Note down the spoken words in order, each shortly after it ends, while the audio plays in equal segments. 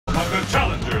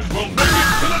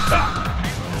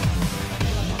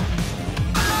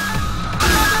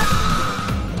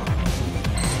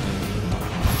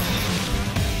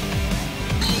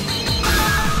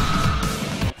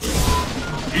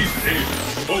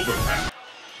overpass.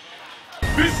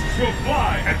 Fists will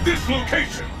fly at this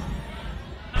location.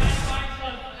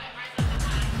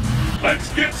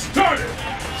 Let's get started.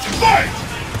 Fight!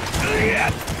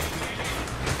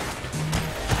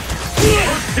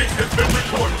 First hit has been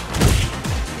recorded.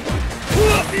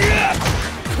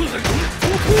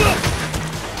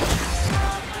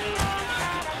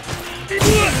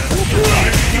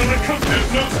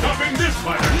 There's no stopping this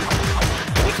fighter.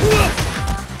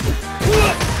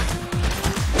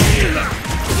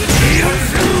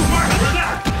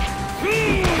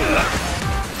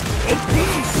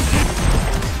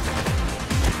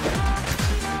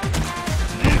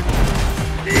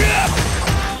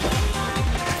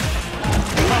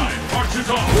 Time marches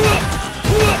on.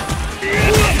 The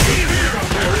fear up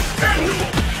there is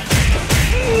tangible.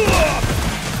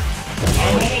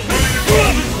 I'm almost ready to go.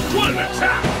 What an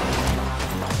attack!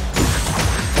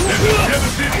 There's a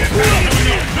devastating attack coming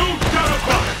up, no doubt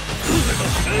about it!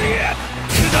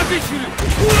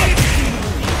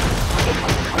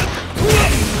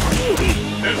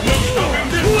 There's no stopping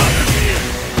this one!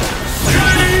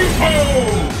 J-Ho!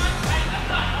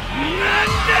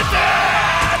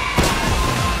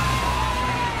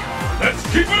 Let's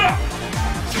keep it up!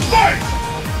 Fight!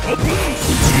 First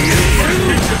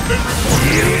hit has been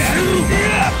recorded.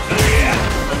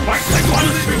 The fight has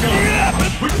begun!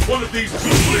 Which one of these two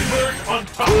will emerge on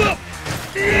top?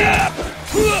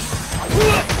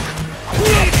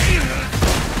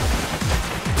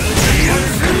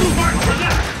 Mark for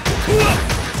that!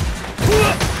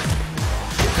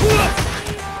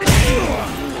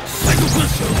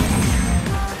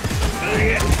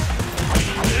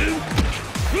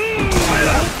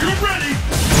 You're ready!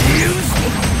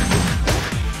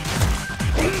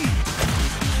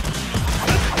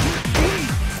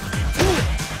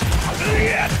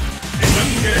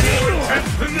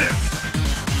 Than this.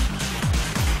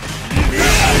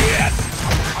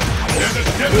 There's a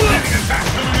devastating attack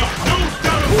coming up, no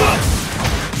doubt about it.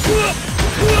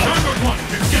 Number one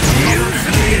can get covered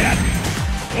in.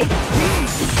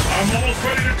 I'm almost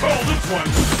ready to call this one.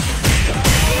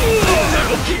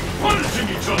 They'll keep punishing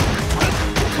each other.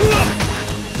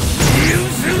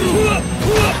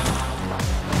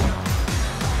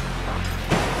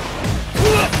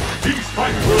 These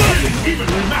fighters are really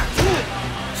evenly matched.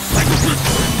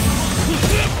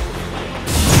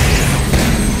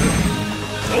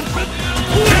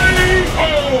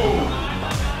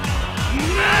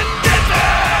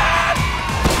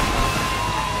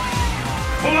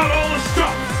 Pull out all the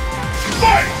stops!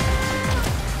 Fight!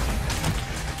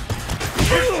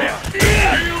 First hit,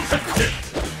 scales and tipped.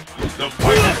 The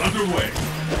fight is underway.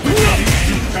 Which of these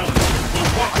two challengers will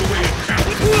walk away and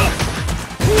challenge?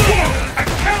 Whoa! A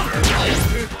counter!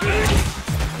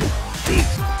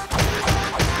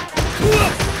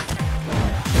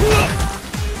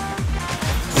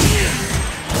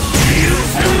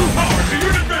 Power to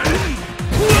your advantage!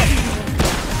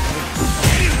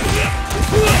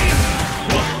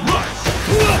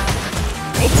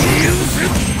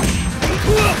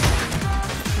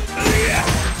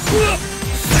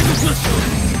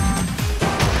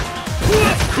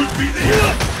 Could be the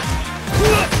end.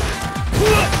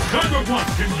 Number one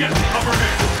can get the upper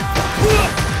hand.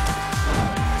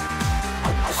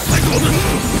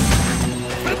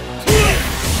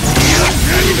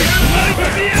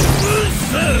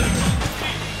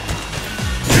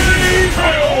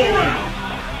 All around.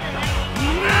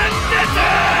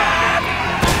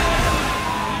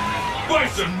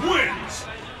 Bison wins.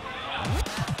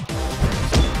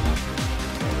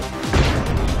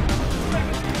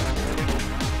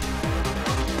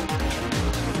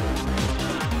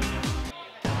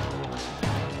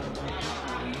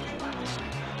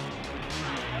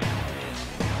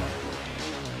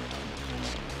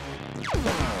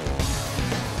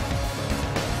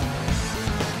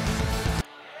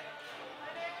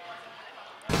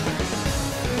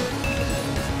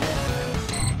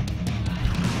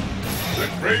 The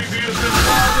craziest and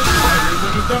wildest fighters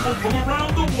have assembled from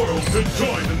around the world to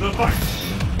join in the fight.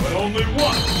 But only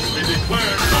one will be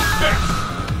declared the best.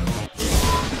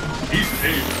 He's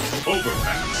named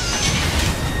Overpass.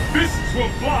 Fists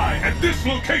will fly at this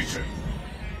location.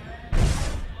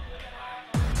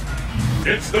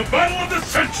 It's the battle of the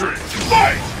century.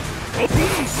 Fight!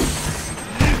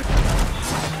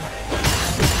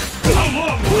 How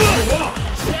long will you go on?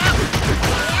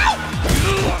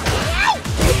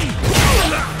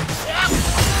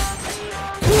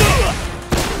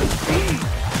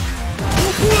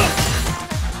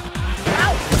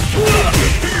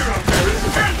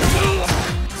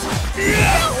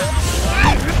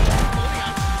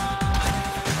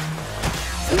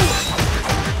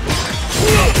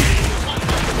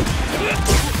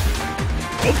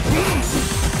 Is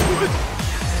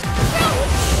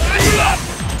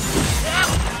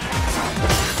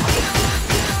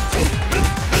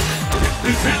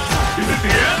it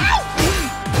the end?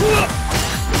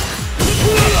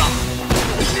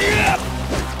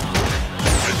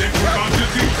 I think we're about to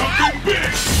see something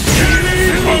big!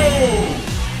 K.O.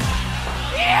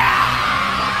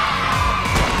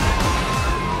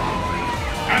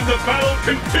 And the battle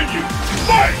continues!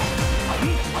 Fight!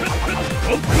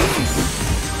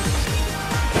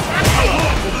 How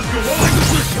long will this go on?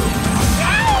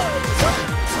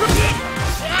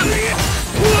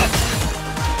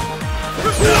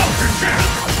 Now's your chance!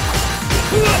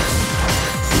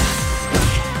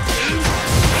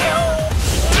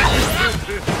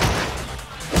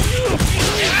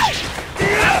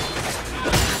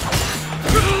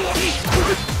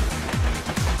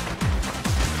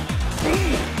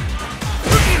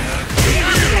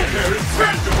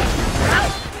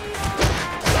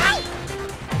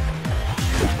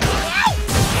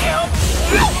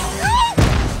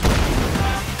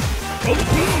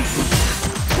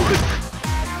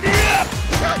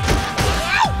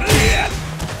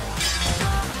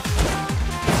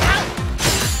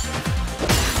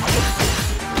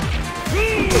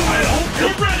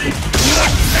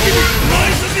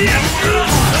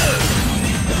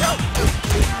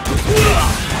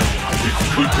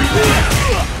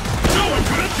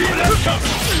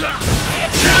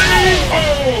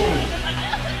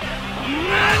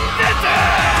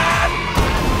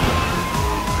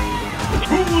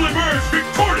 Who will emerge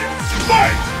victorious?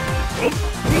 Fight!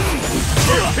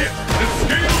 First hit, the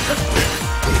scale has tipped.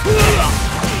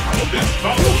 This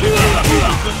battle is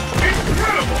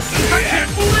incredible! I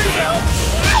can't believe it!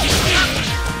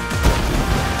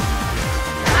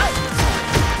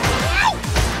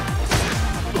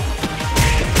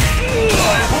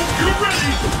 I hope you're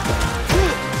ready!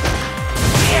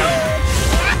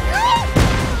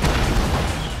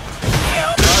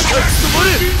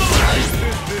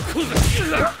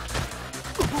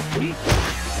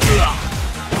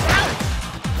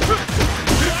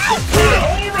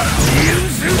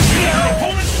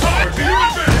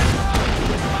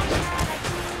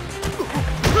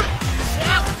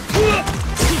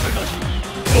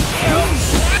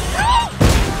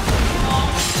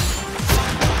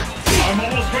 I'm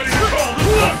almost ready to call this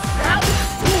one!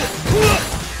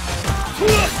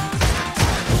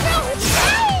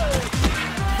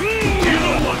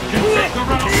 Either one can take the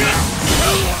round now!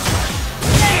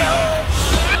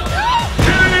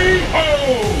 K.O.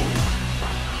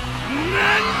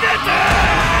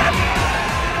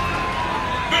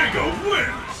 Vega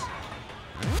wins!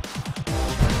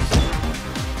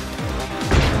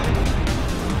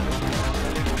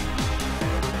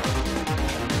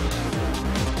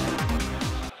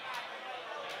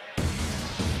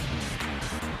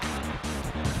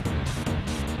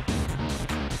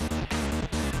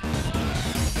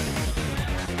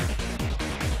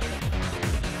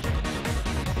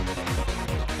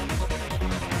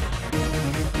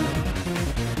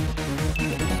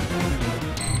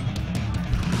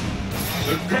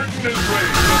 The curtain is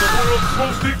raised on the world's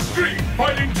most extreme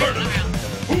fighting tournament.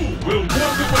 Who will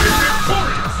walk away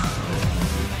victorious?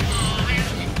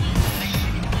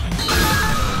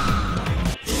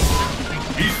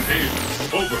 Each age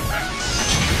overpass.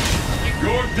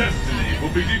 Your destiny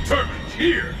will be determined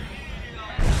here.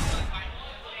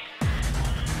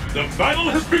 The battle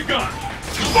has begun.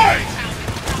 Fight!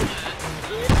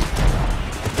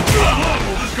 How long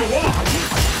will this go on?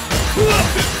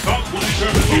 This bout will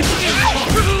determine who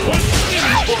wins once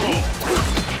and for all.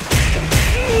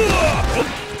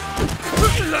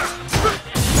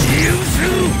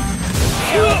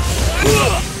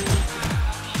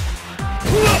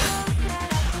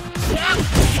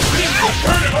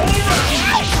 Turn it all around!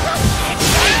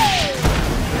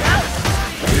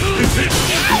 Is it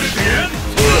the end?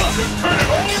 Turn it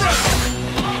all around!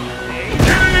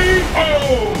 K.O.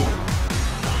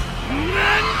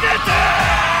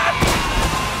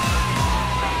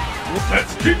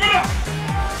 Let's keep it up!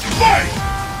 Fight!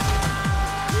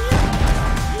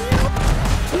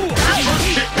 First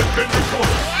kick has been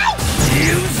recorded.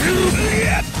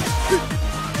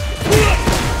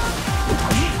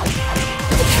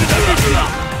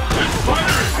 This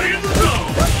fighter is in the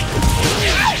zone!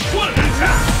 What an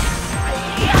attack!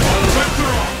 All bets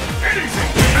are off! Anything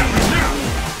can happen now!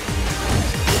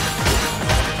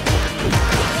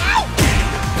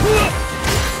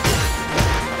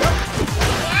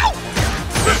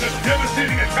 There's a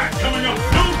devastating attack coming up,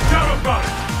 no doubt about it!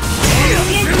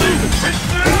 It's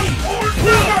now or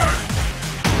never!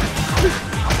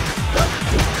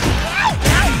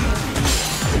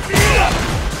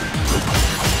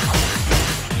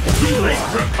 Great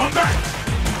grip, come back!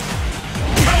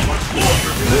 How much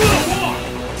longer can this go on?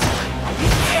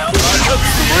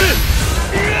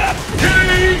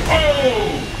 KO!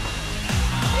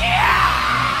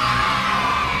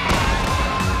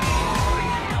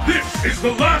 This is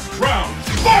the last round.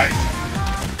 Fight!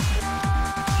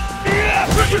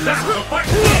 With that, the fight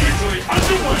is officially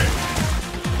underway.